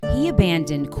He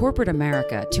abandoned corporate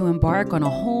America to embark on a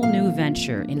whole new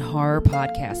venture in horror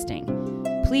podcasting.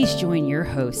 Please join your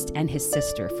host and his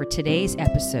sister for today's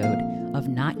episode of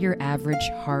Not Your Average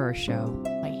Horror Show.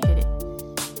 I hit it.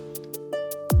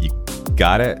 You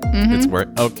got it? Mm-hmm. It's work.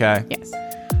 Okay. Yes.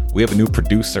 We have a new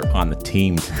producer on the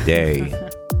team today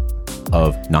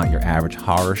of Not Your Average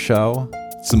Horror Show.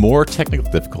 Some more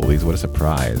technical difficulties. What a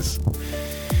surprise.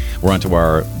 We're onto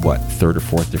our, third or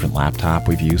fourth different laptop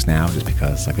we've used now, just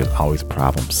because there's always a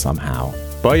problem somehow.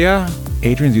 But yeah,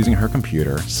 Adrian's using her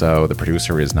computer, so the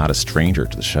producer is not a stranger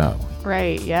to the show.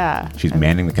 Right, yeah. She's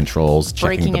manning the controls, checking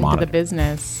breaking the into monitor. the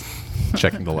business.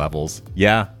 Checking the levels.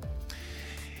 Yeah.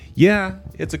 Yeah,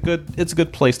 it's a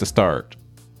good place to start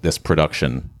this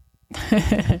production.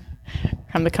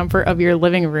 From the comfort of your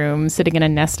living room, sitting in a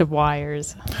nest of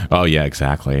wires. Oh, yeah,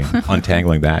 exactly.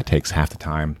 Untangling that takes half the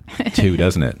time, too,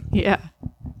 doesn't it? Yeah.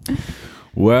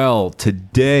 Well,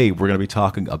 today we're going to be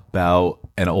talking about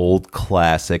an old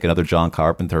classic, another John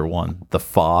Carpenter one, The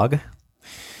Fog.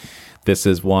 This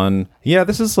is one,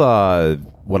 this is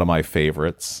one of my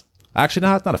favorites. Actually,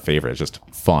 no, it's not a favorite, it's just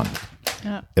fun.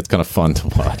 Yeah. It's kind of fun to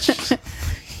watch,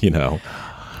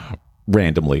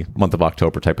 randomly, month of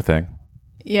October type of thing.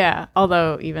 Yeah,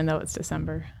 even though it's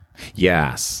December.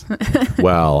 Yes.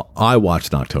 Well, I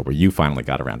watched in October. You finally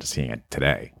got around to seeing it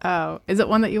today. Oh, is it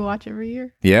one that you watch every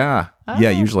year? Yeah. Oh.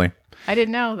 Yeah, usually. I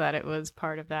didn't know that it was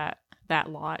part of that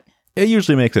lot. It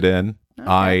usually makes it in.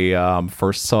 Okay. I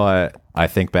first saw it, I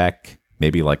think back,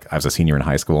 maybe like I was a senior in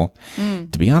high school.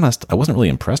 To be honest, I wasn't really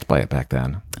impressed by it back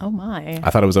then. Oh, my. I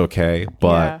thought it was okay,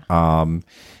 but, I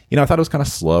thought it was kind of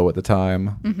slow at the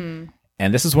time. Mm-hmm.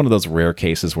 And this is one of those rare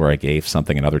cases where I gave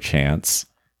something another chance,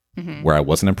 where I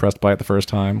wasn't impressed by it the first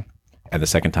time, and the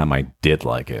second time I did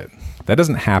like it. That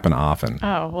doesn't happen often.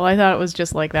 Oh, well, I thought it was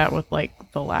just like that with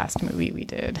the last movie we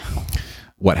did.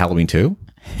 What, Halloween 2?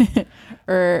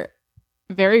 Or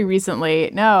very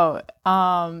recently. No,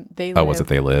 They Live. Oh, was it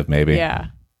They Live, maybe? Yeah.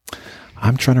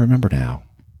 I'm trying to remember now.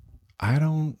 I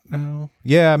don't know.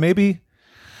 Yeah, maybe.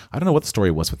 I don't know what the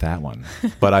story was with that one,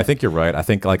 but I think you're right. I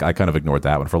think I kind of ignored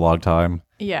that one for a long time.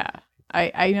 Yeah.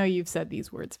 I know you've said these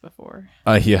words before.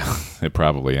 Yeah, it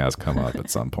probably has come up at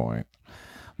some point.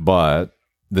 But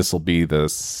this will be the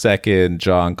second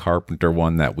John Carpenter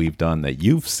one that we've done that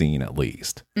you've seen at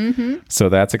least. Mm-hmm. So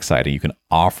that's exciting. You can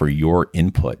offer your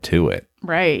input to it.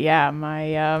 Right. Yeah.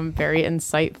 My very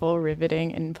insightful,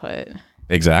 riveting input.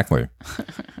 Exactly.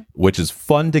 Which is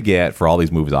fun to get for all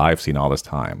these movies I've seen all this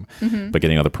time, but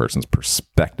getting another person's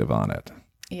perspective on it.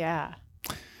 Yeah.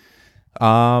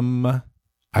 I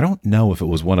don't know if it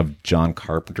was one of John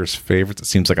Carpenter's favorites. It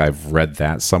seems like I've read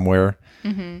that somewhere,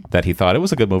 that he thought it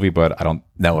was a good movie, but I don't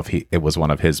know if it was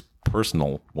one of his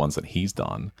personal ones that he's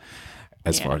done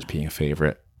as far as being a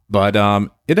favorite. But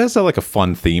it has a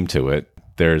fun theme to it.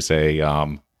 There's a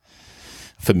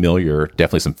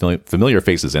definitely some familiar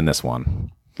faces in this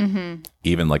one.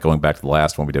 Even going back to the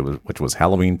last one we did, which was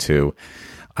Halloween 2.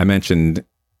 I mentioned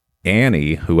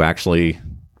Annie, who actually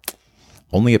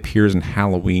only appears in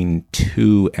Halloween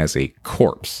 2 as a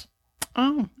corpse.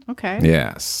 Oh, okay.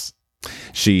 Yes.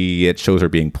 It shows her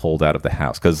being pulled out of the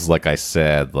house. Because like I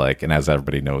said, and as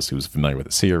everybody knows who's familiar with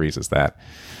the series, is that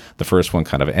the first one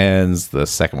kind of ends, the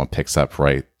second one picks up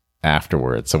right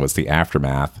afterwards. So it's the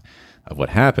aftermath of what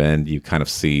happened. You kind of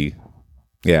see,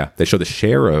 they show the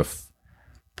sheriff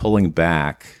pulling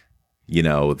back,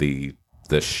 the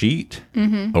sheet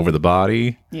over the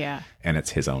body. Yeah. And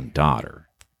it's his own daughter.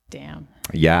 Damn.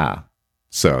 Yeah.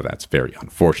 So that's very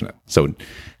unfortunate. So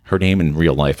her name in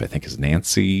real life, I think, is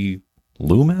Nancy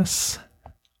Loomis.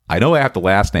 I know I have the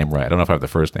last name right. I don't know if I have the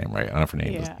first name right. I don't know if her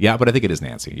name is. Yeah, but I think it is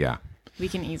Nancy. Yeah. We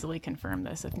can easily confirm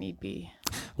this if need be.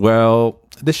 Well,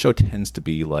 this show tends to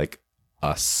be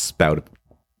a spout of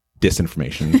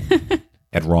disinformation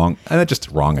and just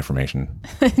wrong information.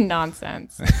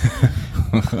 Nonsense.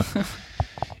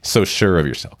 So sure of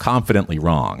yourself, confidently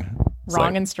wrong.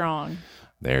 Wrong and strong.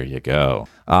 There you go.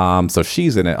 So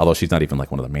she's in it, although she's not even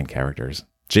one of the main characters.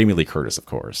 Jamie Lee Curtis, of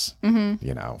course,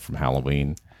 from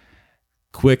Halloween,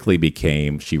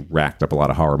 she racked up a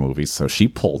lot of horror movies. So she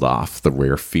pulled off the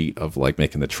rare feat of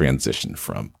making the transition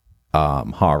from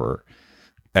horror,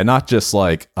 and not just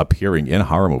appearing in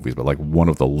horror movies, but one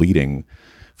of the leading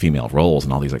female roles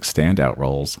in all these standout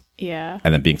roles. Yeah.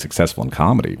 And then being successful in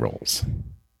comedy roles.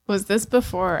 Was this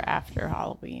before or after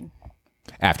Halloween?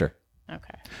 After.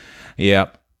 Okay.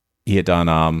 Yep. He had done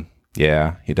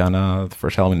the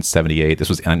first Halloween in 1978. This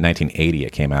was in 1980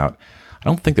 it came out. I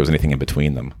don't think there was anything in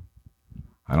between them.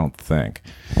 I don't think.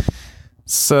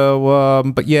 So,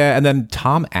 but yeah, and then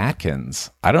Tom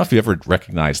Atkins. I don't know if you ever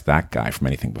recognized that guy from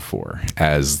anything before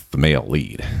as the male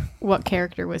lead. What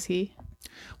character was he?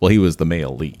 Well, he was the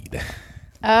male lead.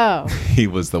 Oh. He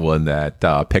was the one that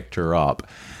picked her up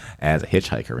as a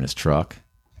hitchhiker in his truck.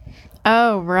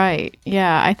 Oh, right.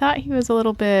 Yeah, I thought he was a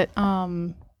little bit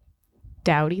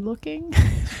dowdy looking.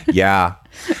 Yeah.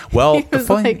 Well, He was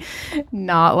like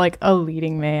not like a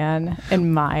leading man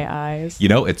in my eyes. you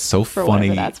know, it's so For funny.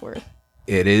 whatever that's worth.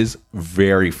 It is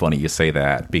very funny you say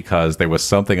that because there was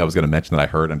something I was going to mention that I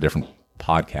heard on a different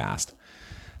podcast.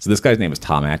 So this guy's name is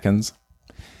Tom Atkins.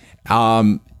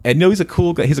 And no, he's a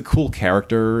cool guy. He's a cool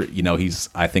character. You know,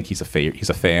 I think he's a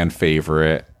fan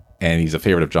favorite, and he's a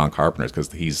favorite of John Carpenter's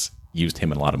because he's used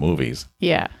him in a lot of movies.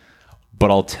 Yeah.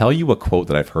 But I'll tell you a quote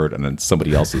that I've heard on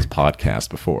somebody else's podcast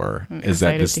before. I'm is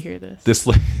that excited to hear this.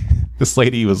 This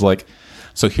lady was like,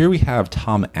 so here we have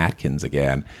Tom Atkins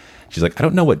again. She's like, I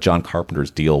don't know what John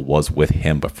Carpenter's deal was with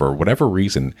him, but for whatever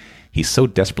reason, he so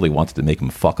desperately wanted to make him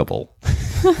fuckable.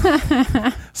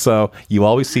 So you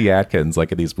always see Atkins,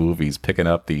 like in these movies, picking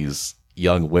up these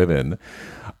young women,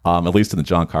 at least in the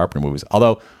John Carpenter movies.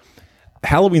 Although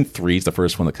Halloween 3 is the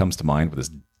first one that comes to mind where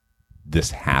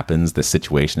this happens, this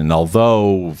situation. And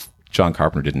although John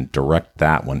Carpenter didn't direct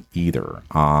that one either,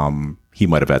 he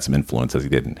might have had some influence as he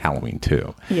did in Halloween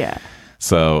 2. Yeah.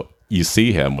 So you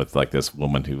see him with like this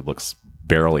woman who looks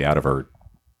barely out of her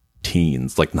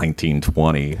teens, like 19,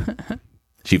 20.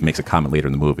 She makes a comment later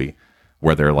in the movie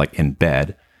where they're like in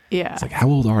bed. Yeah. It's like, how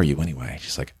old are you anyway?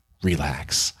 She's like,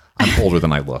 relax. I'm older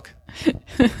than I look.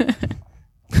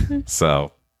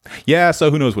 So, yeah. So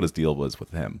who knows what his deal was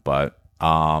with him, but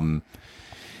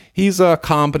he's a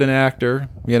competent actor,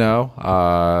 you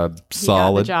know,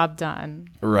 solid. Got the job done.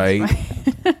 Right.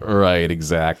 Right.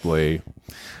 Exactly.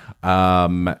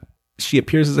 She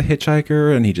appears as a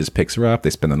hitchhiker and he just picks her up.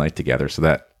 They spend the night together. So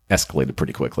that escalated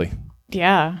pretty quickly.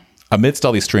 Yeah. Amidst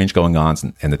all these strange going-ons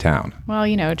in the town. Well,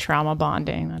 you know, trauma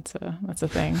bonding. That's a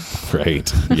thing.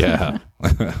 Right. Yeah.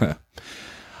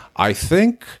 I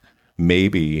think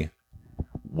maybe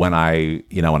when I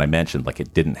mentioned like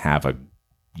it didn't have a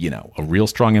real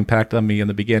strong impact on me in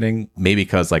the beginning, maybe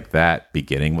because like that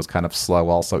beginning was kind of slow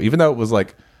also, even though it was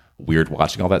like weird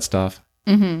watching all that stuff.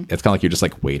 Mm-hmm. It's kind of like you're just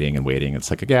like waiting and waiting. It's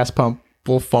like a gas pump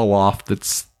will fall off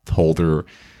its holder.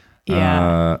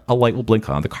 Yeah. A light will blink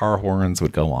on. The car horns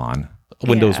would go on.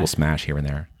 Windows will smash here and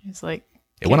there. It's like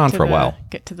it went on for a while.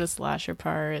 Get to the slasher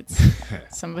parts.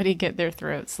 Somebody get their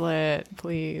throat slit,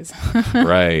 please.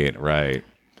 Right.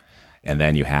 And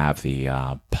then you have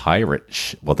the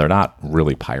pirate. Well, they're not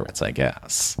really pirates, I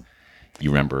guess. You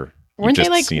remember? Weren't they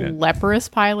like leprous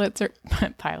pirates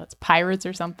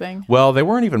or something? Well, they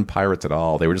weren't even pirates at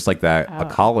all. They were just like a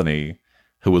colony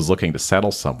who was looking to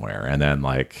settle somewhere, and then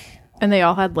and they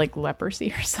all had like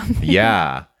leprosy or something.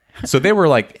 Yeah. So they were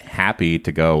like happy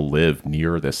to go live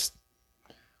near this.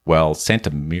 Well, Santa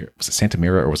Mira. Was it Santa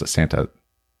Mira or was it Santa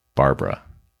Barbara?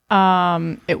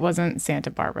 It wasn't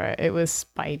Santa Barbara. It was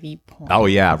Spivey Point. Oh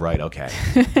yeah, right. Okay.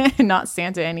 Not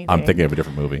Santa anything. I'm thinking of a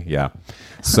different movie. Yeah.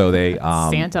 So they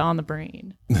Santa on the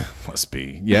Brain. Must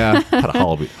be. Yeah. Had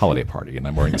a holiday party, and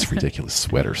I'm wearing this ridiculous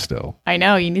sweater still. I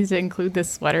know. You need to include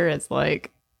this sweater as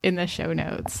like in the show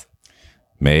notes.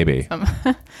 Maybe.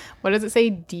 What does it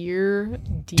say? Deer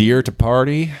to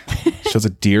party. Shows a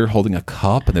deer holding a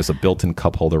cup, and there's a built-in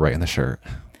cup holder right in the shirt.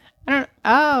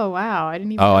 Oh wow! I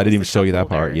didn't even show you that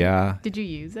part. Yeah. Did you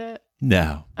use it?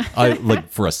 No, I like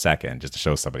for a second just to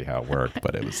show somebody how it worked,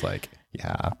 but it was like,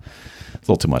 yeah, it's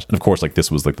a little too much. And of course, like this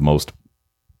was like the most,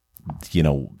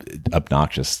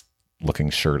 obnoxious looking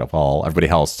shirt of all. Everybody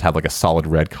else had like a solid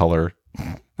red color.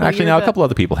 Actually, a couple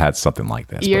other people had something like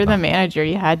this. You're the manager.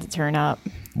 You had to turn up.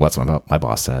 What's my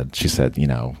boss said? She said,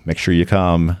 make sure you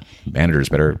come. Managers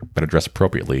better dress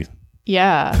appropriately.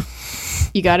 Yeah,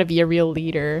 you got to be a real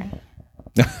leader.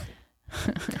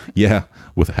 Yeah,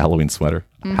 with a Halloween sweater,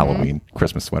 Halloween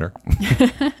Christmas sweater.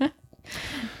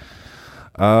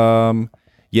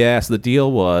 Yeah. So the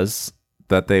deal was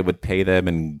that they would pay them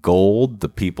in gold, the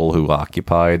people who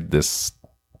occupied this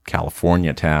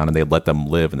California town, and they'd let them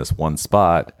live in this one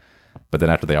spot. But then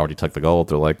after they already took the gold,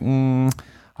 they're like,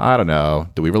 I don't know.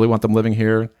 Do we really want them living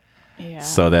here? Yeah.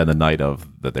 So then the night of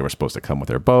that they were supposed to come with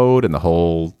their boat and the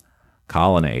whole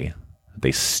colony,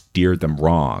 they steered them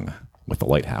wrong with the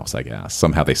lighthouse, I guess.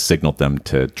 Somehow they signaled them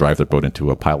to drive their boat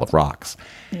into a pile of rocks.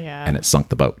 Yeah. And it sunk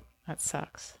the boat. That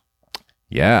sucks.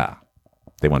 Yeah.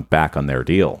 They went back on their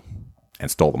deal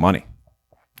and stole the money.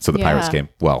 So the pirates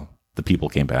the people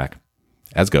came back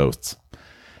as ghosts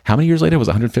How many years later? Was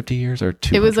it 150 years or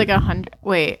 200? It was like 100.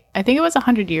 Wait, I think it was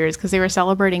 100 years because they were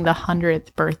celebrating the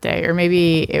 100th birthday, or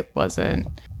maybe it wasn't.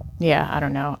 Yeah, I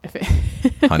don't know if it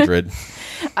 100.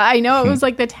 I know it was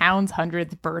like the town's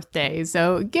 100th birthday,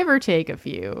 so give or take a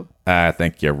few. I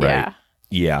think you're right.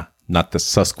 Yeah, not the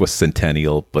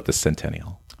sesquicentennial, but the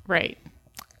centennial. Right.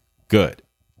 Good.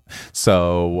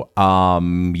 So,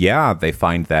 yeah, they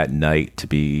find that night to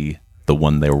be the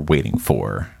one they were waiting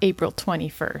for. April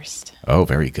 21st. Oh,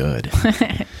 very good.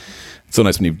 It's so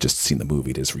nice when you've just seen the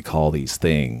movie to just recall these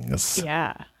things.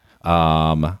 Yeah.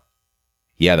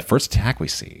 Yeah, the first attack we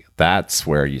see, that's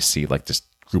where you see like this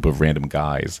group of random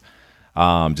guys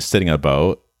just sitting in a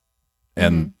boat,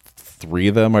 and 3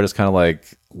 of them are just kind of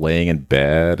like laying in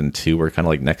bed, and 2 are kind of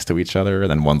like next to each other,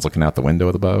 and then one's looking out the window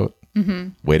of the boat,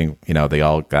 waiting. You know, they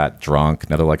all got drunk.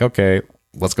 Now they're like, okay,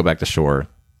 let's go back to shore.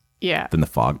 Yeah. Then the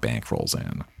fog bank rolls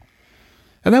in.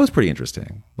 And that was pretty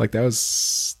interesting. Like, that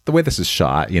was the way this is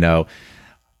shot. You know,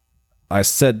 I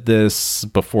said this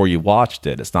before you watched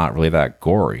it. It's not really that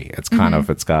gory. It's kind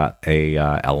of, it's got a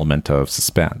element of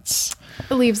suspense.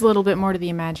 It leaves a little bit more to the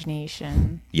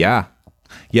imagination. Yeah.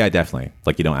 Yeah, definitely.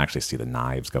 Like, you don't actually see the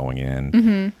knives going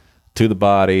in to the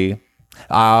body.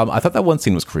 I thought that one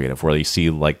scene was creative where you see,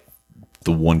 like,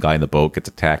 the one guy in the boat gets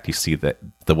attacked. You see that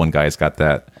the one guy's got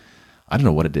that, I don't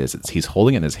know what it is. He's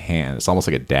holding it in his hand. It's almost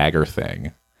like a dagger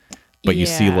thing. But you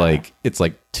see, like, it's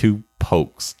like 2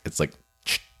 pokes. It's like,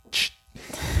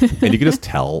 and you can just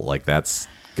tell, like, that's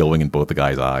going in both the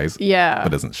guy's eyes. Yeah. But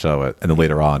doesn't show it. And then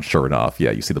later on, sure enough,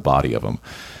 yeah, you see the body of him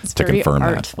It's to very confirm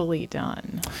artfully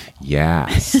done.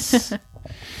 Yes.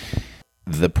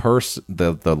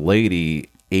 The lady,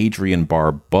 Adrienne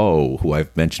Barbeau, who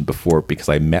I've mentioned before because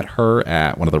I met her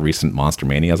at one of the recent Monster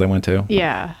Manias I went to.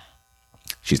 Yeah.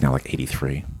 She's now like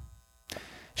 83.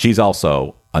 She's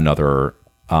also another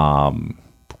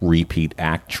repeat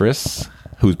actress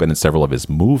who's been in several of his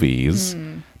movies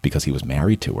because he was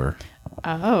married to her.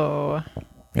 Oh.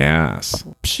 Yes.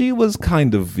 She was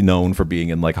kind of known for being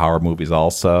in like horror movies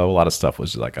also. A lot of stuff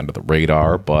was like under the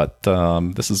radar, but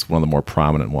this is one of the more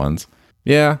prominent ones.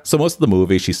 Yeah. So most of the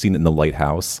movie, she's seen in the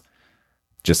lighthouse,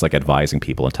 just like advising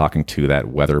people and talking to that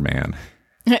weatherman.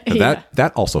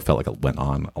 That also felt like it went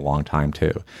on a long time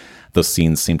too. Those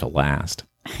scenes seemed to last.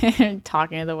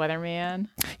 Talking to the weatherman.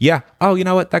 Yeah. Oh, you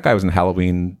know what? That guy was in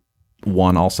Halloween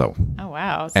 1 also. Oh,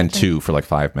 wow. And 2 for like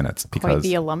 5 minutes. Because quite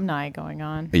the alumni going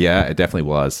on. Yeah, it definitely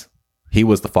was. He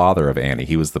was the father of Annie.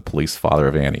 He was the police father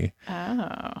of Annie.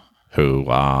 Oh. Who,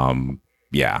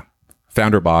 yeah,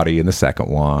 found her body in the second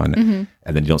one.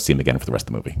 And then you don't see him again for the rest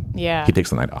of the movie. Yeah. He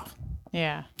takes the night off.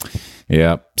 Yeah.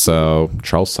 Yeah. So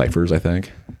Charles Cyphers, I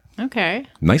think. Okay.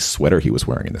 Nice sweater he was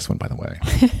wearing in this one, by the way.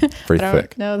 Very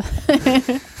thick.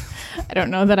 I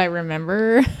don't know that I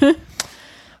remember.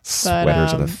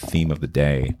 Sweaters are the theme of the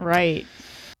day. Right.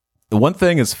 The one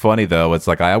thing is funny, though. It's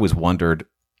like I always wondered,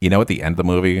 you know, at the end of the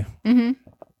movie,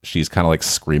 she's kind of like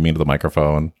screaming into the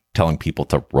microphone, telling people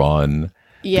to run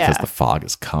because the fog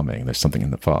is coming. There's something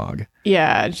in the fog.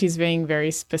 Yeah. She's being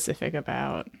very specific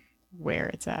about where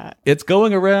it's at. It's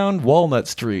going around Walnut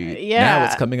Street. Yeah. Now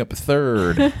it's coming up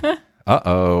 3rd.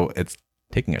 Uh-oh. It's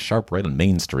taking a sharp right on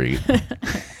Main Street.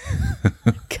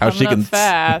 How she can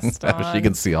fast. How she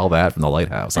can see all that from the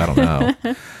lighthouse. I don't know.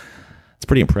 It's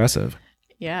pretty impressive.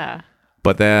 Yeah.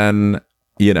 But then,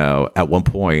 you know, at one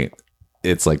point,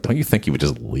 it's like, don't you think you would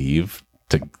just leave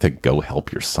to go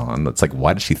help your son? It's like,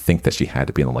 why did she think that she had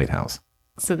to be in the lighthouse?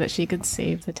 So that she could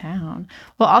save the town.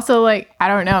 Well, also, like, I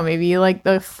don't know, maybe like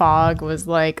the fog was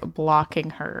like blocking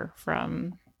her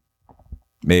from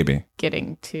maybe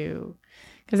getting to,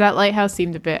 because that lighthouse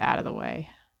seemed a bit out of the way.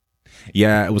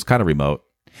 Yeah, it was kind of remote.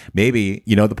 Maybe,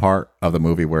 you know, the part of the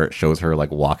movie where it shows her like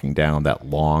walking down that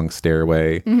long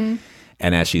stairway, and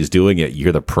as she's doing it, you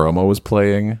hear the promo is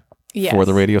playing for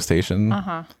the radio station.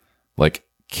 Like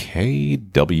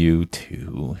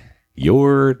KW2,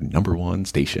 your number 1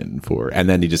 station for, and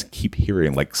then you just keep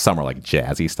hearing like some are like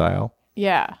jazzy style.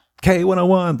 Yeah.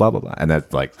 K101, blah, blah, blah. And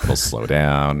that's like, it'll slow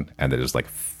down. And there's like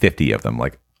 50 of them,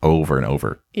 like over and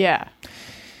over. Yeah.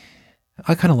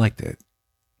 I kind of liked it.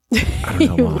 I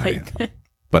don't know why.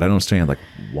 But I don't understand like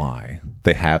why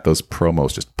they have those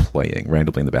promos just playing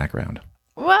randomly in the background.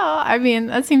 Well, I mean,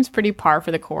 that seems pretty par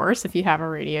for the course. If you have a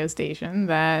radio station,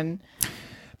 then.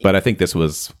 But I think this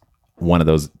was one of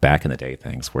those back in the day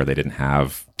things where they didn't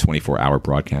have 24-hour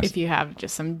broadcasts. If you have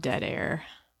just some dead air.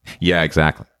 Yeah,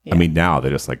 exactly. Yeah. I mean, now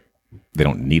they're just like, they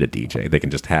don't need a DJ. They can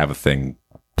just have a thing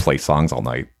play songs all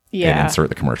night and insert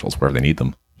the commercials wherever they need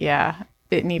them. Yeah.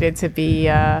 It needed to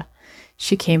be,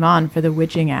 she came on for the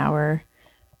witching hour.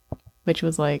 which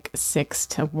was like 6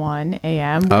 to 1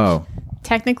 a.m. Oh,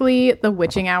 Technically, the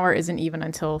witching hour isn't even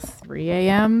until 3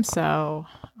 a.m. So,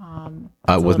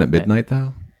 wasn't it midnight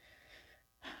though?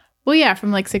 Well, yeah,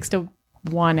 from like 6 to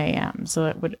 1 a.m. So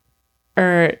it would,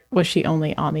 or was she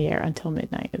only on the air until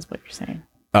midnight? Is what you're saying?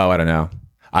 Oh, I don't know.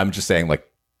 I'm just saying, like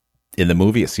in the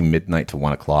movie, it seemed midnight to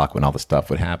 1 o'clock when all the stuff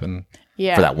would happen.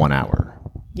 Yeah, for that 1 hour.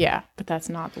 Yeah, but that's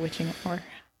not the witching hour.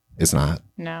 It's not.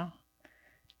 No,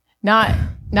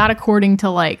 not according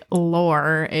to like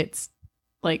lore. It's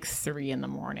like 3 in the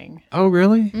morning. Oh,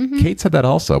 really? Mm-hmm. Kate said that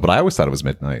also, but I always thought it was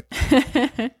midnight.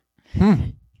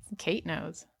 Kate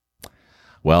knows.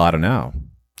 Well, I don't know.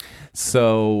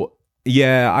 So,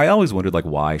 yeah, I always wondered like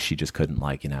why she just couldn't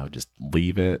like, just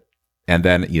leave it. And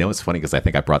then, it's funny because I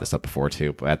think I brought this up before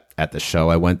too, but at the show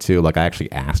I went to, like I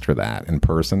actually asked her that in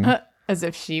person. As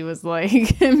if she was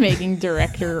like making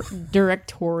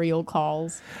directorial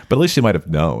calls. But at least she might have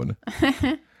known.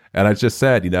 And I just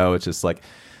said, it's just like,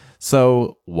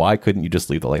 so why couldn't you just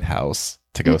leave the lighthouse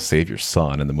to go save your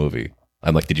son in the movie?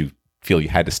 I'm like, did you feel you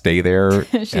had to stay there?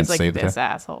 She's and like, save this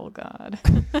asshole, God.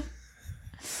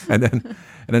 and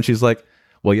then she's like,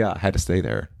 well, yeah, I had to stay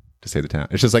there to save the town.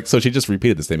 It's just like, so she just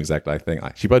repeated the same exact thing.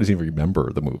 She probably doesn't even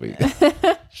remember the movie.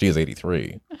 She is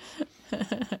 83.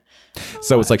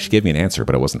 So it's like she gave me an answer,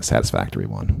 but it wasn't a satisfactory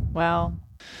one. Well.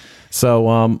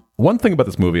 So one thing about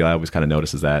this movie I always kind of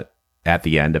notice is that at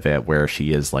the end of it, where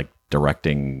she is like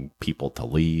directing people to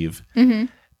leave,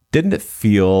 didn't it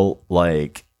feel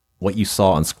like what you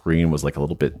saw on screen was like a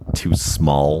little bit too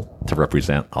small to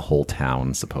represent a whole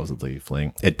town supposedly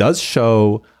fleeing? It does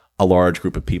show a large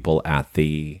group of people at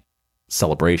the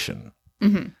celebration,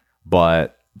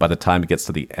 but by the time it gets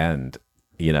to the end,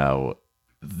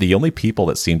 the only people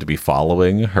that seem to be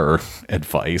following her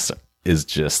advice is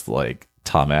just like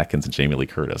Tom Atkins and Jamie Lee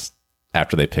Curtis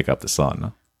after they pick up the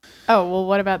son. Oh, well,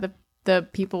 what about the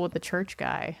people with the church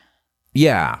guy?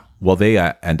 Yeah. Well, they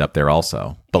end up there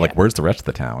also. But like, where's the rest of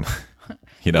the town?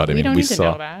 You know what I mean? We don't need to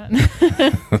know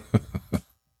that.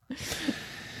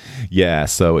 Yeah.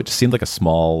 So it just seemed like a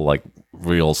small, like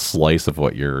real slice of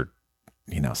what you're,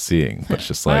 seeing. But it's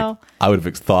just like, I would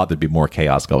have thought there'd be more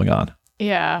chaos going on.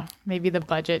 Yeah, maybe the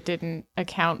budget didn't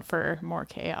account for more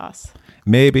chaos.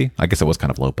 Maybe. I guess it was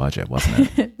kind of low budget, wasn't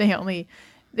it?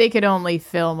 They could only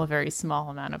film a very small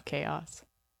amount of chaos.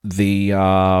 The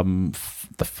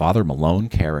Father Malone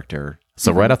character.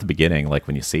 So right off the beginning, like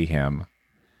when you see him,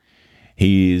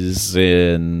 he's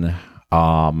in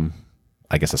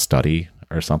I guess a study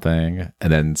or something,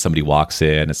 and then somebody walks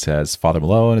in and says, "Father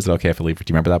Malone, is it okay if I leave?" Do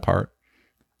you remember that part?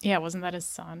 Yeah, wasn't that his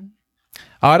son?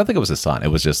 Oh, I don't think it was his son. It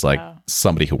was just like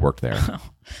somebody who worked there.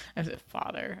 As a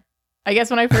father. I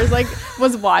guess when I first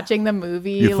was watching the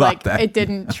movie, it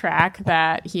didn't track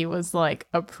that he was like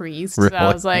a priest. Really? So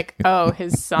I was like, oh,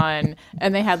 his son.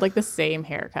 And they had like the same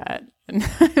haircut. And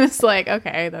I was like,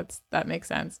 okay, that makes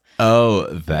sense. Oh,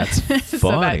 that's funny.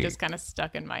 So that just kind of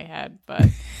stuck in my head. But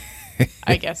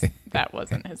I guess that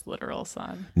wasn't his literal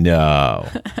son. No.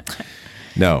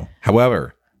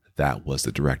 However, that was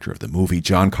the director of the movie,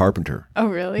 John Carpenter. Oh,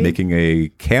 really? Making a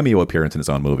cameo appearance in his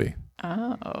own movie.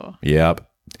 Oh. Yep.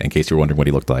 In case you're wondering what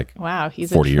he looked like. Wow,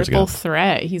 he's 40 a years triple ago.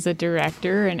 threat. He's a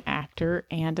director, an actor,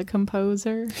 and a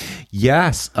composer.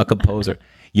 Yes, a composer.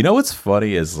 What's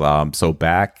funny is, so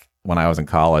back when I was in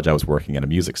college, I was working at a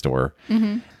music store.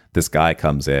 This guy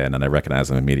comes in, and I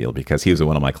recognize him immediately because he was in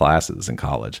one of my classes in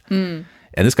college. And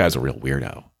this guy's a real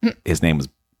weirdo. His name was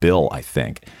Bill, I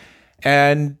think.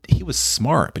 And he was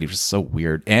smart, but he was so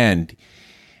weird. And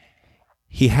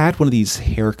he had one of these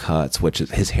haircuts, which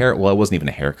is his hair. Well, it wasn't even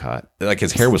a haircut. Like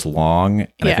his hair was long,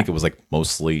 and I think it was like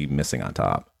mostly missing on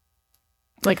top.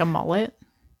 Like a mullet?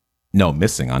 No,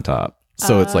 missing on top.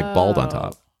 So it's like bald on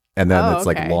top. And then it's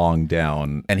like long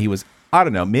down. And he was, I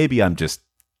don't know, maybe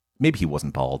he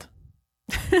wasn't bald.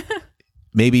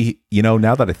 Maybe,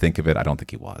 now that I think of it, I don't think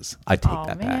he was. I take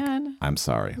that back. I'm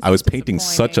sorry. I was painting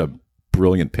such a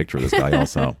brilliant picture of this guy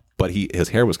also. But his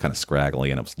hair was kind of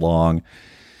scraggly and it was long.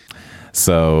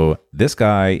 So this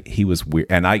guy, he was weird.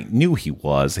 And I knew he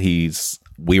was. It's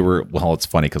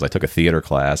funny because I took a theater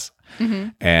class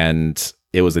and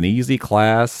it was an easy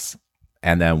class.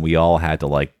 And then we all had to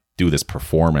like do this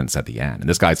performance at the end. And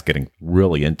this guy's getting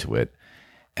really into it.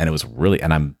 And it was really,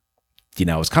 and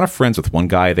I was kind of friends with one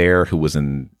guy there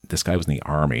this guy was in the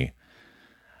Army.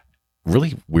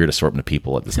 Really weird assortment of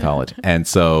people at this college. And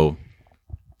so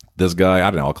this guy, I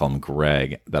don't know, I'll call him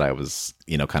Greg, that I was,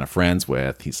 kind of friends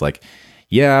with. He's like,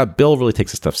 yeah, Bill really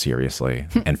takes his stuff seriously.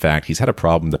 In fact, he's had a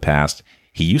problem in the past.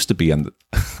 He used to be in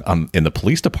the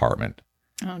police department.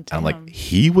 Oh, damn. And I'm like,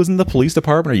 he was in the police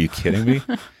department? Are you kidding me?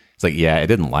 It's like, yeah, it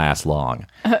didn't last long.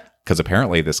 because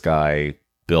apparently this guy,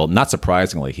 Bill, not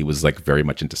surprisingly, he was like very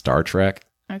much into Star Trek.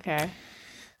 Okay.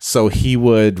 So he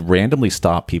would randomly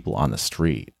stop people on the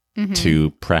street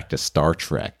to practice Star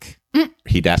Trek.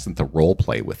 He'd ask them to role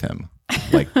play with him,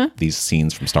 like these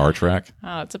scenes from Star Trek.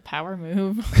 Oh, it's a power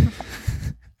move.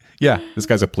 Yeah, this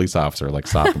guy's a police officer, like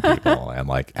stopping people and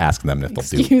like asking them if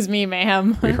they'll Excuse me,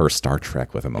 ma'am. rehearse Star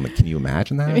Trek with him. I'm like, can you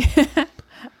imagine that?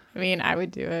 I mean, I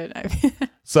would do it.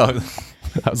 So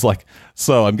I was like,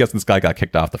 so I'm guessing this guy got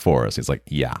kicked off the force. He's like,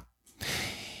 yeah.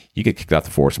 You get kicked off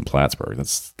the force in Plattsburgh.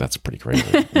 That's pretty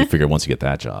crazy. You figure once you get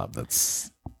that job,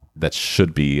 that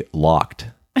should be locked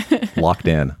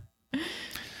in.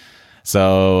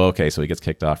 So, okay, so he gets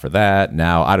kicked off for that.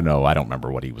 Now, I don't know. I don't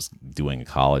remember what he was doing in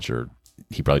college, or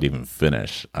he probably didn't even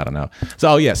finish. I don't know.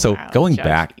 So, yeah, so going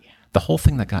back, the whole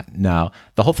thing that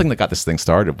got this thing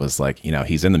started was like,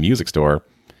 he's in the music store.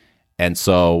 And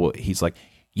so he's like,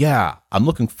 yeah, I'm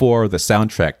looking for the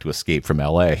soundtrack to Escape from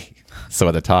LA. So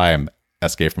at the time,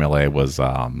 Escape from LA was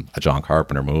a John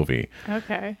Carpenter movie.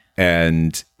 Okay.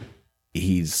 And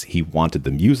he wanted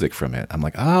the music from it. I'm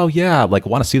like, oh yeah, like I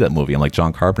want to see that movie. I'm like,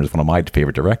 John Carpenter is one of my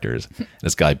favorite directors. And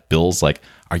this guy Bill's like,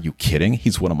 are you kidding?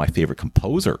 He's one of my favorite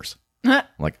composers. I'm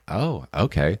like, oh,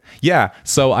 okay. Yeah.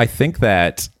 So I think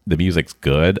that the music's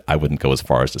good. I wouldn't go as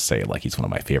far as to say like he's one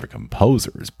of my favorite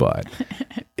composers, but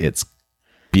it's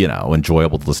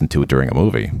enjoyable to listen to it during a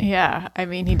movie. Yeah. I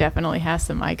mean, he definitely has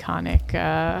some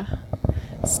iconic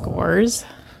scores.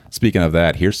 Speaking of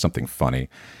that, here's something funny.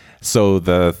 So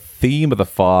the theme of The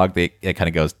Fog, it kind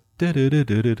of goes, and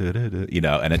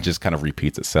it just kind of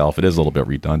repeats itself. It is a little bit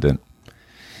redundant.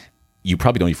 You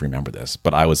probably don't even remember this,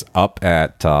 but I was up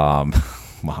at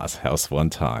Ma's house one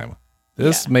time.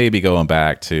 This may be going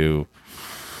back to,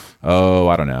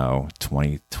 I don't know,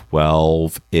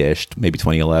 2012-ish, maybe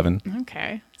 2011.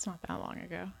 Okay. It's not that long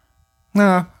ago.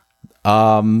 Nah.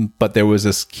 But there was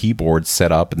this keyboard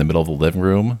set up in the middle of the living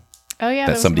room. Oh, yeah.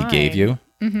 That somebody gave you.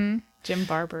 Mm-hmm. Jim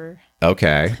Barber.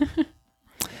 Okay.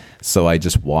 So I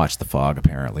just watched The Fog,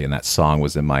 apparently, and that song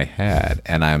was in my head.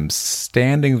 And I'm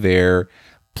standing there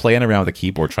playing around with the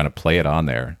keyboard, trying to play it on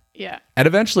there. Yeah. And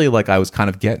eventually, like, I was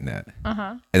kind of getting it.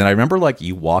 Uh-huh. And then I remember, like,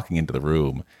 you walking into the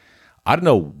room. I don't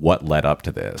know what led up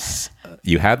to this.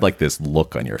 You had, like, this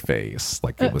look on your face.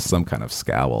 Like, it was some kind of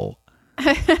scowl.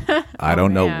 I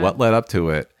don't know what led up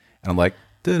to it. And I'm like,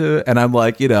 duh-duh. And I'm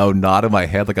like, nodding my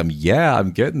head like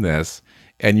I'm getting this.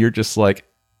 And you're just like,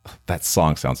 that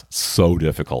song sounds so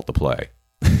difficult to play.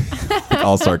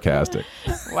 All sarcastic.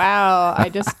 Wow, I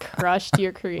just crushed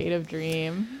your creative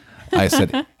dream. I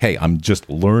said, hey, I'm just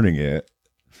learning it.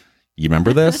 You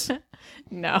remember this?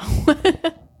 No.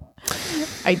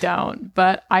 I don't,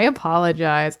 but I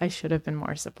apologize. I should have been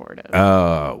more supportive.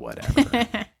 Oh, whatever.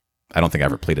 I don't think I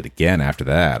ever played it again after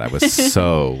that. I was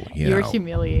so, You were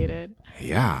humiliated.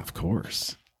 Yeah, of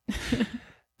course.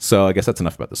 So I guess that's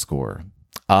enough about the score.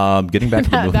 Getting back to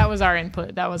the movie. That was our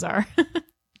input. That was our...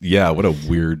 Yeah, what a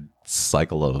weird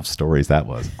cycle of stories that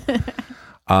was.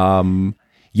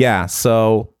 Yeah,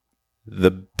 so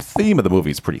the theme of the movie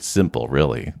is pretty simple,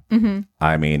 really. Mm-hmm.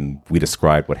 I mean, we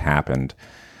described what happened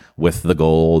with the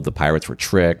gold. The pirates were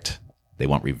tricked. They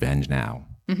want revenge now.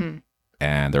 Mm-hmm.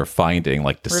 And they're finding,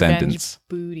 like, descendants. Revenge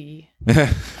booty.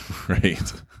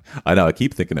 Right. I know, I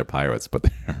keep thinking they're pirates, but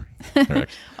they're actually...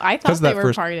 I thought they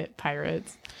were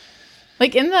pirates.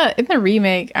 Like in the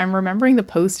remake, I'm remembering the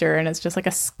poster and it's just like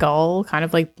a skull kind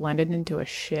of like blended into a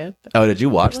ship. Oh, did you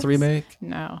watch the remake?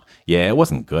 No. Yeah, it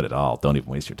wasn't good at all. Don't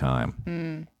even waste your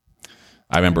time.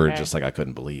 I remember just like I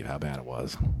couldn't believe how bad it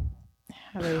was.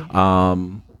 They're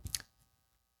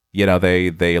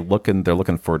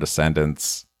looking for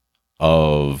descendants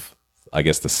of, I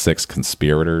guess, the 6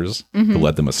 conspirators who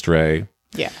led them astray.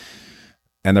 Yeah.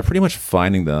 And they're pretty much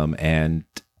finding them, and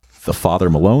the Father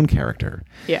Malone character.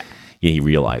 Yeah. He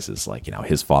realizes, like,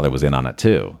 his father was in on it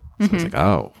too. So he's like,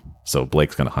 oh, so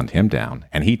Blake's going to hunt him down.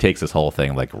 And he takes this whole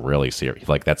thing, like, really serious.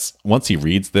 Like, once he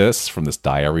reads this from this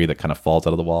diary that kind of falls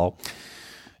out of the wall,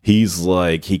 he's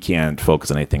like, he can't focus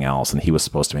on anything else. And he was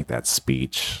supposed to make that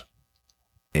speech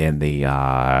in the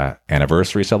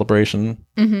anniversary celebration.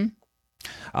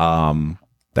 Mm-hmm.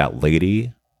 That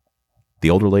lady, the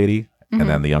older lady, and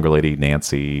then the younger lady,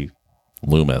 Nancy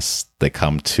Loomis, they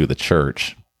come to the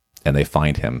church. And they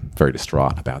find him very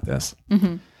distraught about this.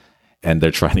 Mm-hmm. And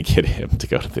they're trying to get him to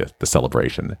go to the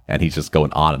celebration. And he's just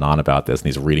going on and on about this. And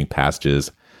he's reading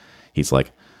passages. He's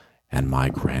like, and my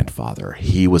grandfather,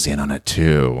 he was in on it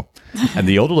too. And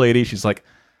the older lady, she's like,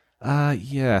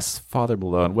 yes, Father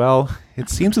Malone. Well,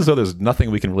 it seems as though there's nothing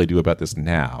we can really do about this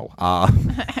now.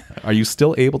 Are you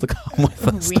still able to come with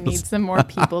us? We need some more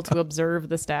people to observe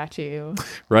the statue.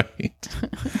 Right.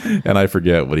 And I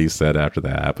forget what he said after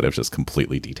that, but it was just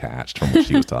completely detached from what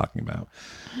she was talking about.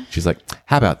 She's like,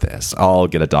 how about this? I'll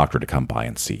get a doctor to come by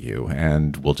and see you,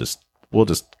 and we'll just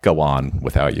go on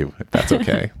without you, if that's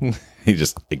okay. He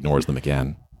just ignores them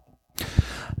again.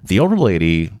 The older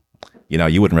lady,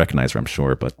 you wouldn't recognize her, I'm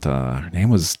sure, but her name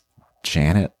was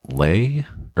Janet Leigh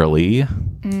or Lee.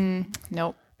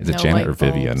 Nope. Is it Janet or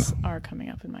Vivian? Are coming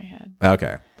up in my head.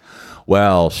 Okay.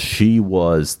 Well, she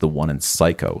was the one in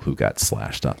Psycho who got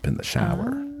slashed up in the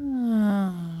shower.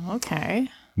 Oh, okay.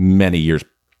 Many years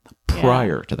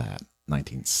prior to that,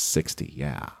 1960.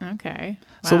 Yeah. Okay.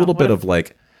 Wow, so a little bit of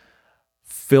like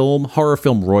horror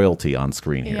film royalty on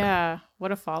screen here. Yeah.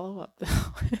 What a follow-up,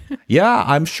 though. Yeah,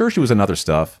 I'm sure she was in other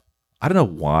stuff. I don't know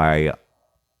why.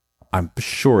 I'm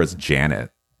sure it's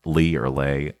Janet Lee or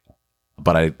Leigh,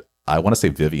 but I want to say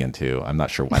Vivian too. I'm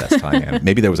not sure why that's tying in.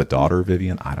 Maybe there was a daughter,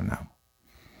 Vivian. I don't know.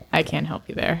 I can't help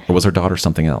you there. Or was her daughter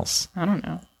something else? I don't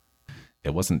know.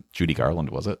 It wasn't Judy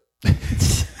Garland, was it?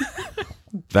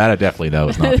 That I definitely know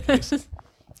is not the case.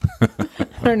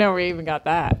 I don't know where you even got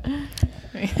that.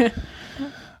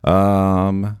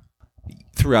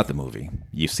 Throughout the movie,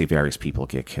 you see various people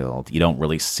get killed. You don't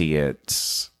really see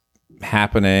it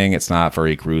happening. It's not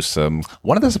very gruesome.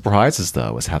 One of the surprises,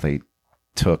 though, is how they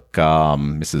took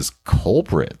Mrs.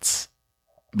 Culbrit's,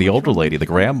 the older lady, the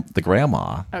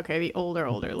grandma. Okay, the older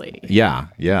lady. Yeah,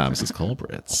 Mrs.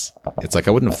 Culbrit's. It's like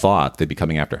I wouldn't have thought they'd be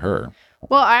coming after her.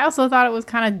 Well, I also thought it was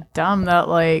kind of dumb that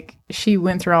like she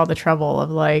went through all the trouble of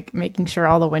like making sure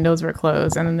all the windows were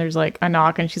closed, and then there's like a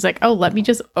knock, and she's like, "Oh, let me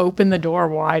just open the door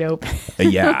wide open."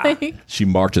 Yeah, like, she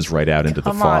marches right out into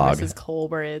the fog. Come on, Mrs.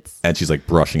 Culbrit's. And she's like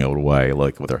brushing it away,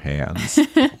 like with her hands,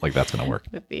 like that's gonna work.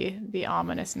 With the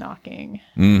ominous knocking.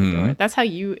 Mm-hmm. That's how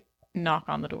you knock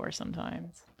on the door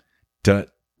sometimes.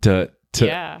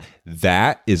 Yeah,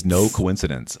 that is no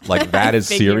coincidence. Like that is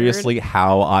seriously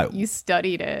how you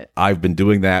studied it. I've been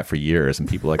doing that for years, and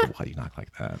people are like, why do you knock like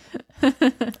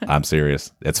that? I'm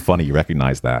serious. It's funny you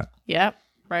recognize that. Yep,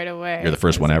 right away. You're the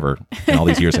first one ever. In all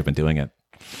these years I've been doing it.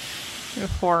 Your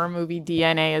horror movie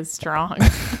DNA is strong.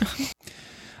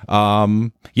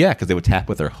 Yeah, because they would tap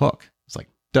with their hook. It's like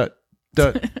dut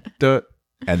dut dut,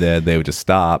 and then they would just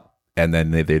stop, and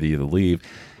then they'd either leave.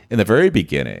 In the very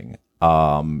beginning,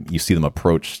 you see them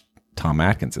approach Tom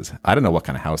Atkins's. I don't know what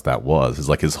kind of house that was. It's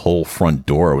like his whole front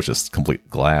door was just complete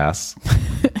glass.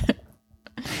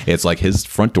 It's like his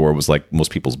front door was like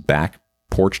most people's back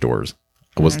porch doors.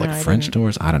 It was like French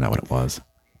doors. I don't know what it was.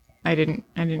 I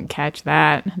didn't catch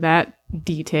that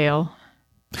detail.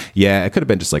 Yeah, it could have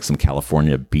been just like some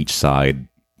California beachside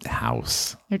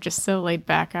house. They're just so laid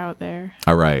back out there.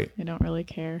 All right. They don't really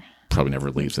care. Probably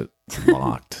never leaves it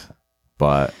locked.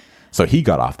 But so he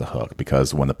got off the hook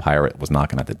because when the pirate was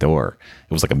knocking at the door,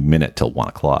 it was like a minute till 1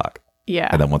 o'clock. Yeah.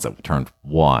 And then once it turned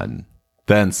 1,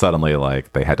 then suddenly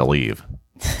like they had to leave.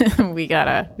 we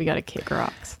gotta kick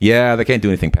rocks. Yeah, they can't do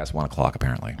anything past 1 o'clock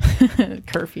apparently.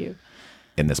 Curfew.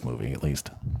 In this movie, at least.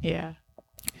 Yeah.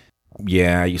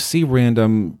 Yeah, you see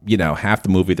random, half the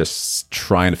movie they're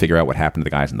trying to figure out what happened to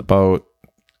the guys in the boat.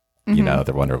 Mm-hmm.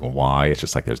 They're wondering why. It's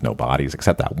just like there's no bodies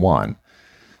except that one.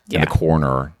 Yeah. And the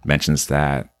coroner mentions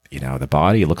that, the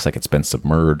body looks like it's been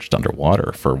submerged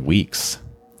underwater for weeks.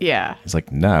 Yeah. He's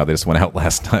like, no, they just went out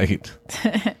last night.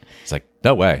 It's like,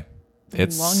 no way.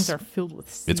 Its lungs are filled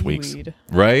with seaweed. It's weeks.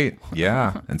 Right?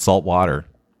 Yeah. And salt water.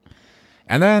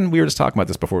 And then we were just talking about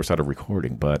this before we started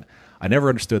recording, but I never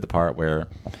understood the part where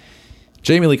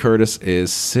Jamie Lee Curtis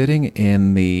is sitting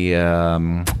in the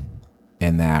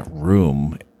in that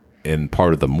room in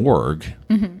part of the morgue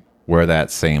where that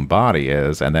same body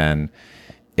is, and then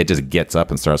it just gets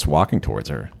up and starts walking towards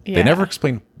her. Yeah. They never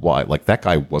explain why. Like that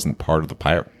guy wasn't part of the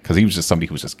pirate because he was just somebody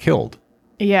who was just killed.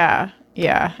 Yeah.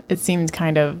 Yeah. It seemed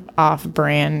kind of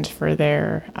off-brand for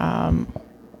their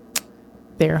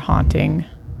haunting.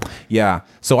 Yeah.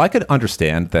 So I could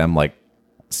understand them like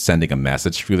sending a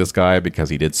message through this guy because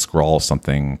he did scrawl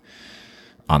something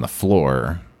on the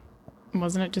floor.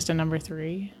 Wasn't it just a number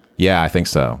 3? Yeah, I think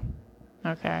so.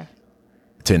 Okay.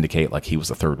 To indicate like he was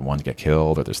the third one to get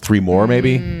killed, or there's 3 more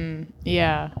maybe.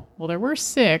 Yeah. Well, there were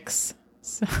 6.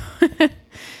 So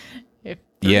if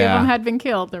 3 of them had been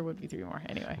killed, there would be 3 more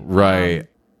anyway. Right.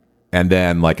 And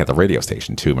then like at the radio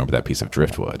station too, remember that piece of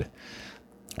driftwood?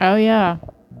 Oh yeah.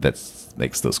 That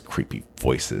makes those creepy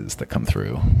voices that come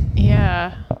through.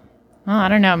 Yeah. Well, I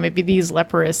don't know. Maybe these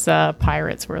leprous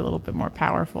pirates were a little bit more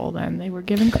powerful than they were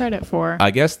given credit for.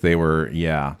 I guess they were,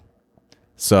 yeah.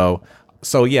 So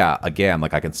yeah, again,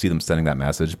 like I can see them sending that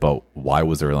message, but why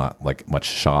was there not like much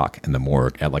shock in the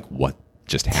morgue at like what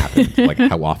just happened. Like,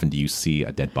 how often do you see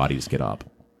a dead body just get up?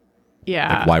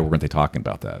 Yeah. Like, why weren't they talking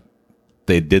about that?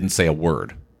 They didn't say a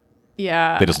word.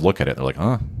 Yeah. They just look at it. They're like,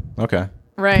 huh, okay.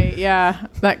 Right. Yeah.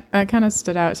 That kind of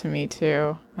stood out to me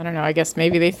too. I don't know. I guess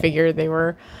maybe they figured they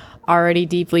were already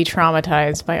deeply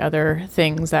traumatized by other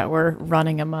things that were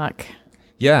running amok.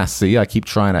 Yeah. See, I keep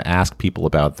trying to ask people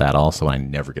about that also, and I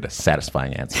never get a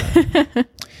satisfying answer.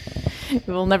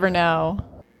 We'll never know.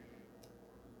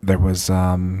 There was,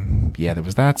 there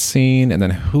was that scene, and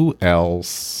then who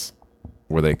else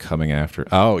were they coming after?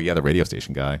 Oh, yeah, the radio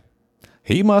station guy.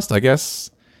 He must, I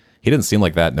guess. He didn't seem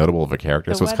like that notable of a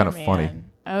character, so it's kind of funny.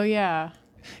 Oh, yeah.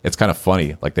 It's kind of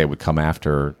funny, like they would come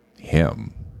after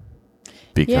him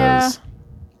because, Yeah.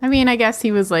 I mean, I guess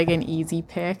he was like an easy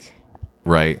pick,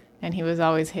 right? and he was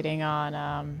always hitting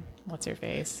on what's her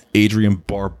face? Adrian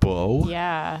Barbeau,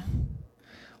 Yeah.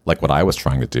 like what I was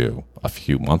trying to do a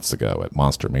few months ago at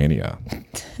Monster Mania.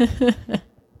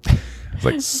 It's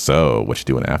like, so what you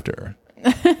doing after?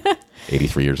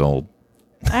 83 years old.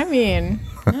 I mean,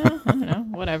 I don't know,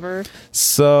 whatever.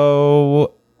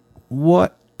 So,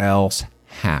 what else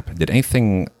happened? Did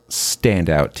anything stand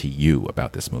out to you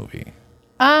about this movie?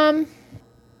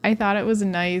 I thought it was a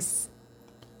nice.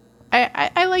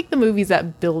 I like the movies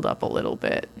that build up a little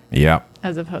bit, Yeah.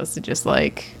 as opposed to just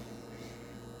like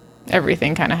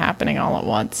everything kind of happening all at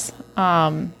once.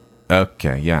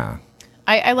 Okay, yeah.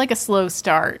 I like a slow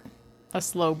start, a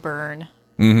slow burn.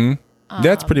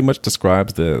 That's pretty much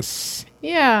describes this.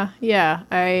 Yeah.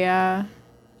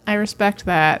 I respect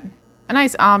that. A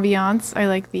nice ambiance. I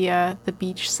like the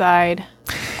beachside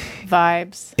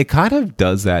vibes. It kind of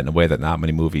does that in a way that not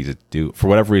many movies do. For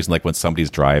whatever reason, like when somebody's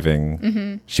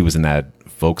driving, she was in that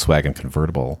Volkswagen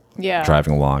convertible, Yeah.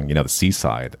 driving along, the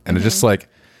seaside. And it's just like,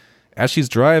 as she's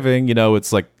driving,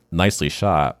 it's like nicely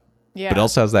shot. Yeah. But it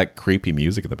also has that creepy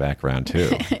music in the background too.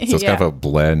 So it's Yeah. kind of a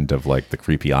blend of like the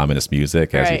creepy, ominous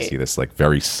music as Right. you see this like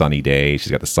very sunny day. She's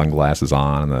got the sunglasses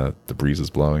on and the breeze is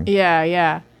blowing.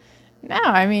 Yeah. No,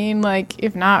 I mean, like,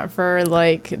 if not for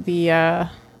like the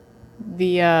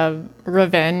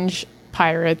revenge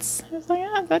pirates, I was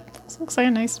like, that looks like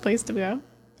a nice place to go.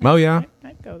 Oh yeah.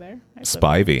 I'd go there.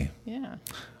 Spivey. Yeah.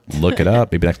 Look it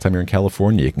up. Maybe next time you're in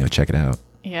California, you can go check it out.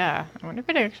 Yeah. I wonder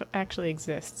if it actually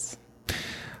exists.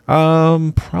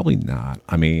 Probably not.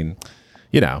 I mean,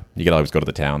 you could always go to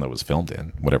the town that was filmed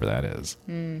in, whatever that is.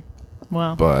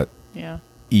 Well, But yeah.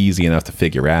 easy enough to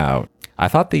figure out. I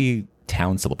thought the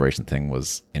town celebration thing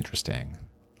was interesting.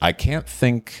 I can't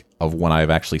think of when I've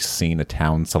actually seen a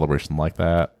town celebration like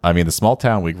that. I mean, the small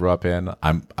town we grew up in,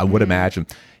 I would imagine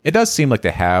it does seem like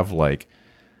they have like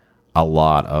a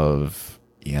lot of,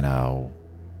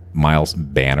 miles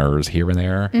banners here and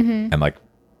there and like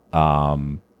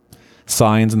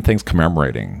signs and things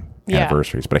commemorating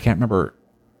anniversaries, but I can't remember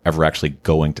ever actually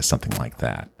going to something like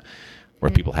that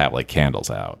where people have like candles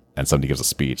out and somebody gives a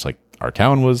speech like our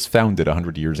town was founded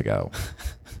 100 years ago.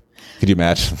 Could you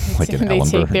imagine like in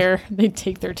Ellenberg? They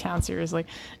take their town seriously.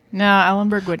 No,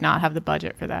 Ellenberg would not have the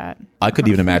budget for that. I couldn't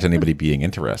even imagine anybody being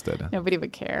interested. Nobody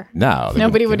would care. No.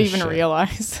 Nobody would give a even shit.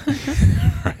 realize.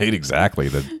 Right, exactly.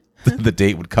 The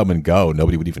date would come and go.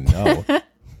 Nobody would even know.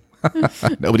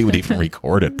 Nobody would even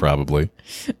record it, probably.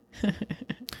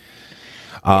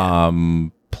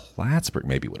 Plattsburgh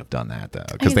maybe would have done that, though,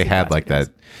 because they had like that.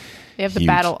 They have the huge-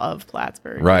 Battle of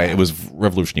Plattsburgh. Right. Yeah. It was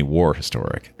Revolutionary War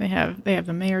historic. They have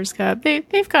the Mayor's Cup.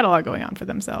 They've got a lot going on for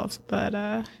themselves, but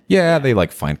Yeah, they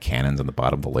like find cannons in the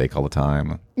bottom of the lake all the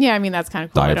time. yeah, I mean that's kind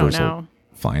of cool. I don't Divers know. will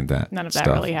find that. None of that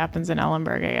stuff. really happens in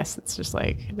Ellenberg. I guess it's just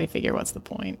like they figure what's the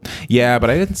point. Yeah, but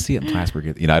I didn't see it in Plattsburgh.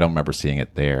 I don't remember seeing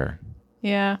it there.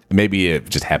 Yeah. Maybe it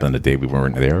just happened the day we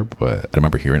weren't there, but I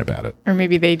remember hearing about it. Or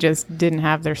maybe they just didn't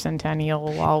have their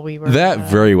centennial while we were. That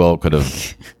very well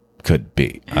could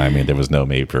be. I mean, there was no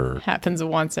major, happens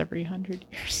once every 100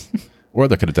 years. or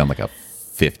they could have done like a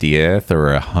 50th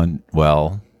or 100.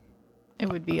 Well, It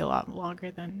would be a lot longer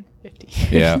than 50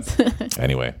 years. yeah.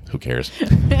 Anyway, who cares?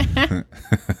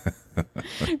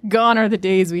 Gone are the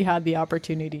days we had the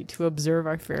opportunity to observe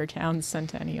our Fairtown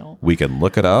centennial. We can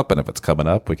look it up, and if it's coming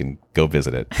up, we can go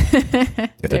visit it. If they're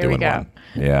There we doing go. one.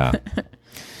 Yeah.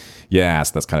 Yeah,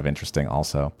 so that's kind of interesting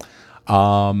also.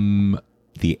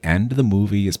 The end of the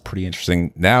movie is pretty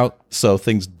interesting. Now, so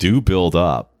things do build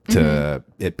up to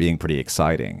it being pretty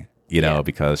exciting,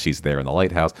 because she's there in the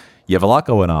lighthouse. You have a lot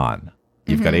going on.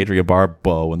 You've got Adria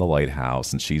Barbeau in the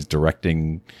lighthouse, and she's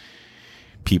directing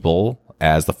people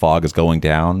as the fog is going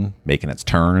down, making its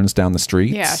turns down the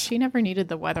streets. Yeah, she never needed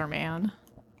the weatherman.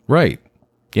 Right.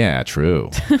 Yeah,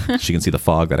 true. She can see the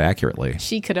fog that accurately.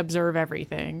 She could observe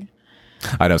everything.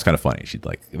 I know, it's kind of funny. She'd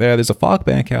like, there's a fog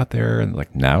bank out there. And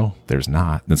like, no, there's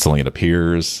not. Then suddenly it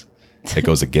appears. It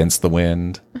goes against the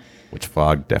wind, which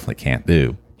fog definitely can't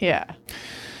do. Yeah.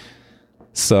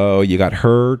 So you got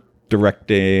her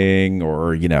directing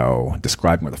or,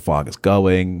 describing where the fog is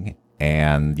going.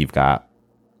 And you've got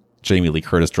Jamie Lee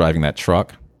Curtis driving that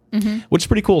truck, which is a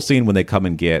pretty cool scene when they come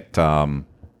and get the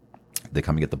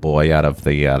boy out of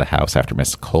the house after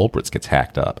Miss Culbreth gets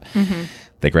hacked up.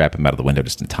 They grab him out of the window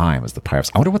just in time as the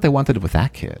pirates. I wonder what they wanted with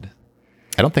that kid.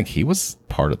 I don't think he was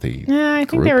part of the I think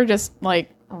group. they were just like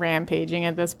rampaging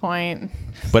at this point.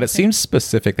 But it seems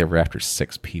specific they were after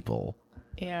 6 people.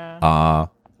 Yeah.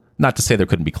 Not to say there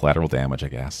couldn't be collateral damage, I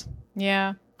guess.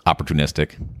 Yeah.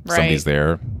 Opportunistic. Right. Somebody's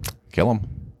there. Kill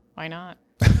him. Why not?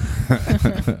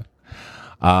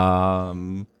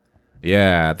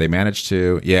 Yeah, they managed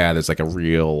to. Yeah, there's like a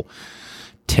real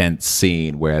tense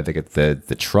scene where they get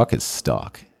the truck is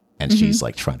stuck and she's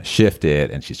like trying to shift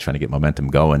it and she's trying to get momentum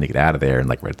going to get out of there, and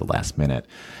like right at the last minute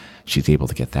she's able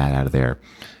to get that out of there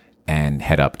and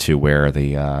head up to where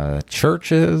the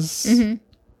church is.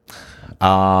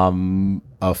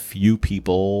 A few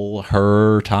people,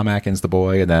 her, Tom Atkins, the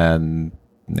boy, and then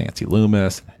Nancy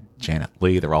Loomis, Janet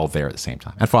Leigh, they're all there at the same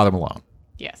time, and Father Malone.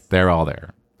 Yes. They're all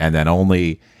there. And then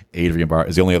only Adrian Barr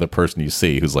is the only other person you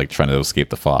see who's like trying to escape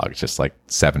the fog. It's just like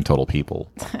 7 total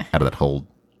people out of that whole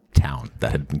town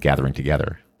that had been gathering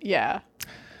together. Yeah.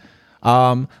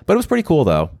 But it was pretty cool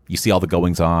though. You see all the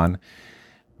goings on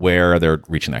where they're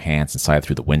reaching their hands inside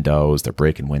through the windows, they're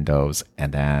breaking windows,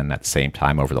 and then at the same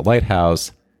time over the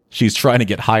lighthouse, she's trying to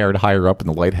get higher and higher up in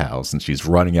the lighthouse, and she's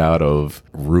running out of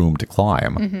room to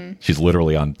climb. She's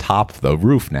literally on top of the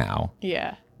roof now.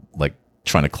 Yeah. Like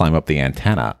trying to climb up the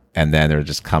antenna, and then they're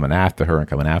just coming after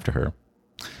her.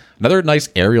 Another nice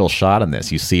aerial shot in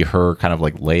this. You see her kind of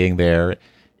like laying there,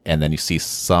 and then you see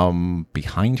some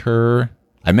behind her.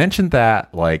 I mentioned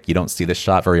that like you don't see this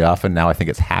shot very often. Now I think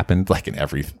it's happened like in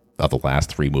every of the last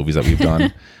 3 movies that we've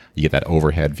done. You get that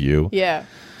overhead view. Yeah.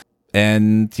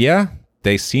 And yeah,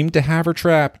 they seem to have her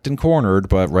trapped and cornered,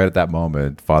 but right at that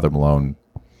moment, Father Malone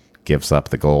gives up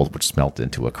the gold, which smelt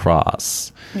into a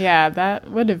cross. Yeah,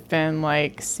 that would have been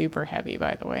like super heavy,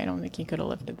 by the way. I don't think he could have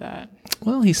lifted that.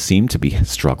 Well, he seemed to be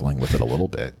struggling with it a little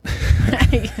bit.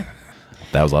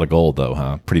 That was a lot of gold, though,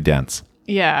 huh? Pretty dense.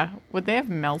 Yeah. Would they have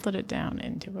melted it down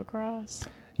into a cross?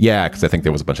 Yeah, because I think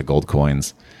there was a bunch of gold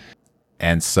coins.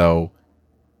 And so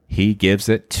he gives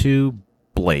it to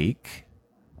Blake.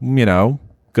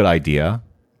 Good idea.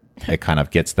 It kind of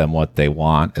gets them what they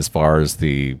want as far as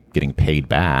the getting paid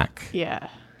back. Yeah.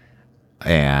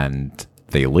 And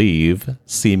they leave.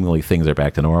 Seemingly things are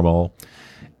back to normal.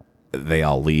 They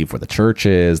all leave where the church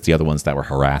is. The other ones that were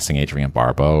harassing Adrienne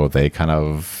Barbeau, they kind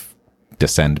of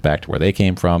descend back to where they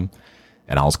came from.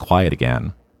 And all's quiet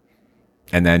again.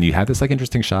 And then you have this like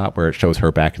interesting shot where it shows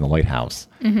her back in the lighthouse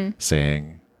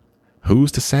saying,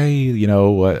 who's to say,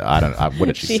 what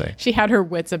did she say? She had her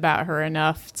wits about her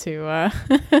enough to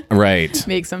right.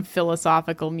 make some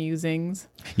philosophical musings.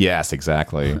 Yes,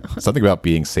 exactly. Something about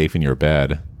being safe in your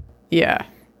bed. Yeah.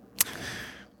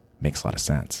 Makes a lot of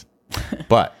sense.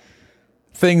 But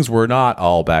things were not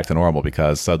all back to normal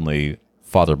because suddenly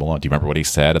Father Malone, do you remember what he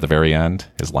said at the very end?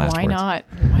 His last words?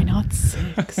 Why not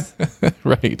 6?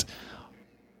 Right.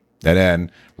 And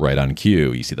then right on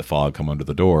cue, you see the fog come under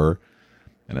the door.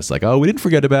 And it's like, oh, we didn't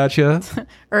forget about you.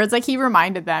 Or it's like he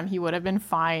reminded them he would have been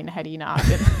fine had he not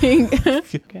been.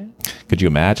 Okay. Could you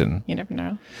imagine? You never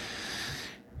know.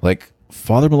 Like,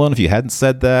 Father Malone, if you hadn't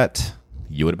said that,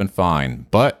 you would have been fine.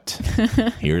 But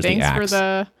here's the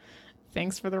axe.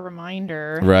 Thanks for the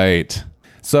reminder. Right.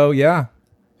 So, yeah,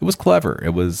 it was clever.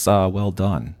 It was well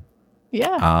done.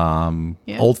 Yeah.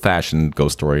 Old-fashioned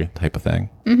ghost story type of thing.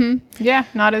 Mm-hmm. Yeah,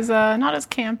 not as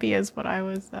campy as what I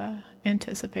was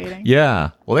anticipating.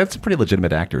 Yeah. Well, they had some pretty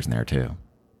legitimate actors in there, too.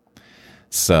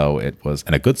 So it was,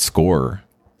 and a good score.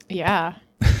 Yeah.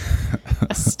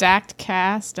 A stacked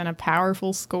cast and a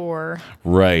powerful score.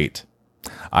 Right.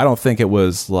 I don't think it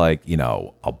was like,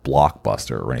 a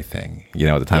blockbuster or anything,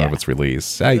 at the time of its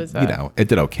release. It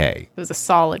did okay. It was a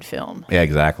solid film. Yeah,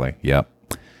 exactly. Yep.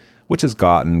 Which has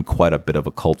gotten quite a bit of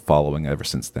a cult following ever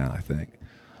since then, I think.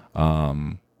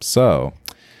 So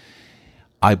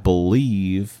I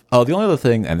believe, the only other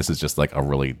thing, and this is just like a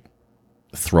really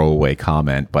throwaway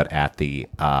comment, but at the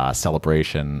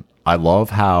celebration, I love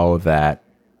how that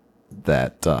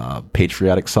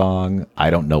patriotic song, I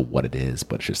don't know what it is,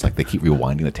 but it's just like they keep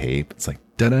rewinding the tape. It's like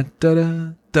da-da, da-da,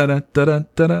 da-da, da-da,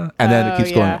 da-da, and then it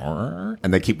keeps going,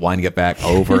 and they keep winding it back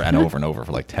over and over and over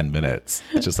for like 10 minutes.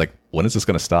 It's just like, when is this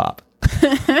going to stop?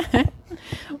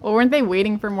 Well, weren't they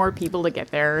waiting for more people to get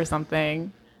there or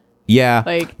something? Yeah,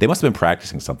 Like, they must have been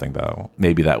practicing something though.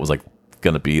 Maybe that was like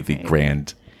going to be the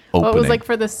grand opening. well, it was like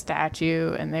for the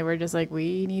statue, and they were just like,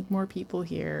 we need more people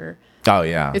here. Oh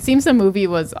yeah. It seems the movie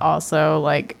was also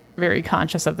like very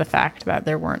conscious of the fact that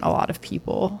there weren't a lot of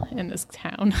people in this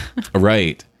town.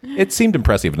 Right. It seemed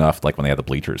impressive enough, like when they had the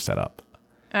bleachers set up.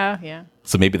 Oh, yeah.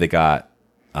 So maybe they got,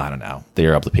 I don't know, they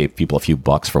were able to pay people a few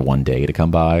bucks for one day to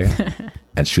come by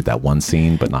and shoot that one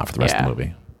scene, but not for the rest of the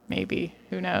movie. Maybe.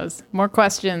 Who knows? More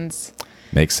questions.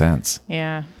 Makes sense.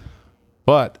 Yeah.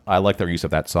 But I like their use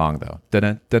of that song, though.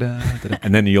 Da-da, da-da, da-da.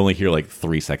 And then you only hear like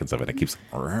 3 seconds of it. It keeps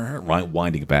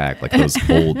winding back like those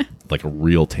old, like a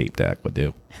real tape deck would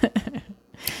do.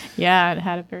 Yeah, it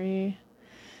had a very...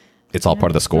 It's all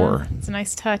part of the score. It's a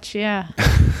nice touch, yeah.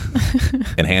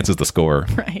 Enhances the score.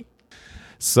 Right.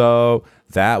 So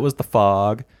that was The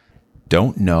Fog.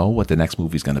 Don't know what the next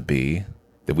movie's going to be.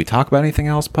 Did we talk about anything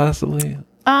else possibly?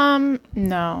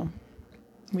 No.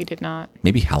 We did not.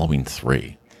 Maybe Halloween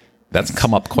 3. That's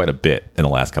come up quite a bit in the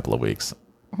last couple of weeks.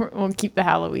 We'll keep the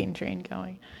Halloween train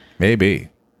going. Maybe.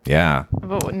 Yeah.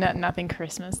 But nothing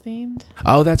Christmas themed?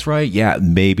 Oh, that's right. Yeah,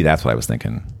 maybe that's what I was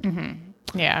thinking.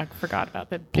 Mm-hmm. Yeah, I forgot about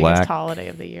the biggest Black holiday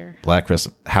of the year. Black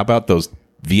Christmas. How about those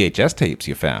VHS tapes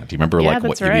you found? Do you remember like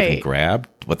what you even grabbed?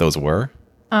 What those were?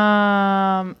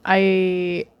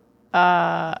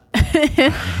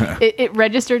 It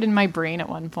registered in my brain at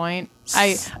one point.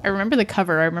 I remember the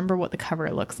cover. I remember what the cover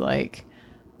looks like.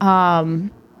 You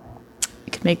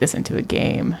could make this into a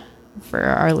game for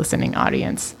our listening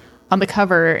audience. On the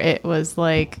cover, it was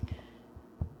like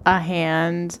a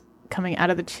hand coming out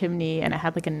of the chimney, and it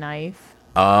had like a knife.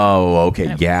 Oh, okay,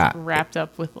 and it yeah. was wrapped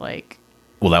up with like.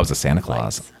 Well, that was a Santa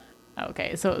Claus. Lights.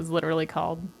 Okay, so it was literally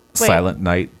called Silent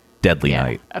Night, Deadly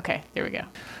Night. Okay, there we go.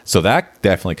 So that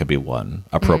definitely could be one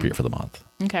appropriate for the month.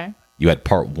 Okay. You had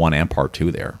part 1 and part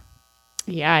 2 there.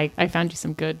 Yeah, I found you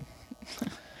some good.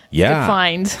 Yeah. Good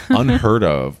find. Unheard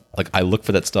of. Like I look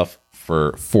for that stuff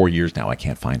for 4 years now. I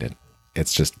can't find it.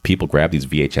 It's just people grab these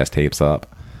VHS tapes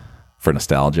up for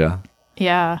nostalgia.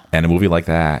 Yeah. And a movie like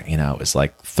that, you know, is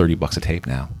like $30 a tape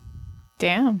now.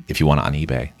 Damn. If you want it on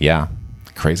eBay. Yeah.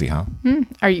 Crazy, huh?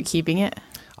 Are you keeping it?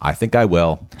 I think I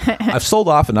will. I've sold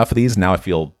off enough of these. Now I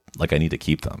feel like I need to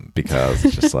keep them because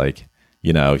it's just like,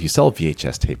 you know, if you sell a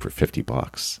VHS tape for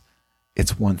 $50,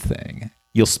 it's one thing.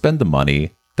 You'll spend the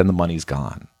money, then the money's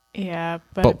gone. Yeah,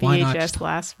 but VHS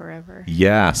lasts forever.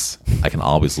 Yes. I can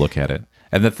always look at it.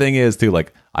 And the thing is, too,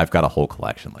 like, I've got a whole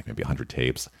collection, like maybe 100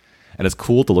 tapes. And it's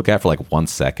cool to look at for like 1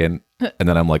 second. And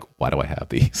then I'm like, why do I have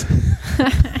these?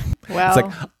 Well, it's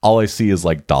like all I see is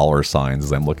like dollar signs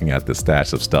as I'm looking at this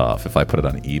stash of stuff. If I put it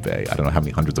on eBay, I don't know how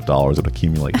many hundreds of dollars it would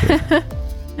accumulate to.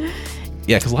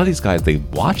 Yeah, because a lot of these guys, they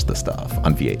watch the stuff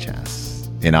on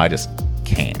VHS. You know, I just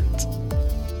can't.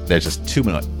 There's just too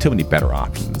many better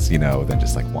options, you know, than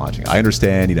just like watching. I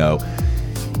understand, you know,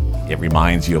 it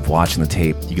reminds you of watching the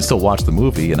tape. You can still watch the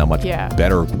movie in a much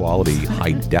better quality,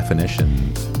 high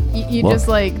definition. You just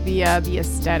like the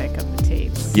aesthetic of the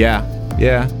tapes. Yeah.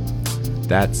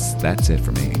 That's it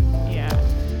for me. Yeah.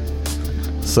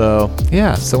 So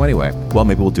anyway, well,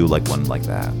 maybe we'll do like one like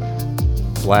that.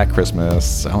 Black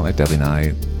Christmas, Silent Night, Deadly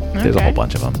Night. There's a whole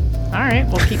bunch of them. All right.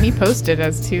 Well, keep me posted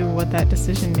as to what that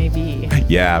decision may be.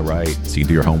 Yeah, right. So you can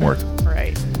do your homework.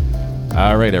 Right.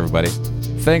 All right, everybody.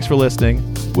 Thanks for listening.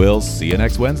 We'll see you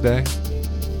next Wednesday.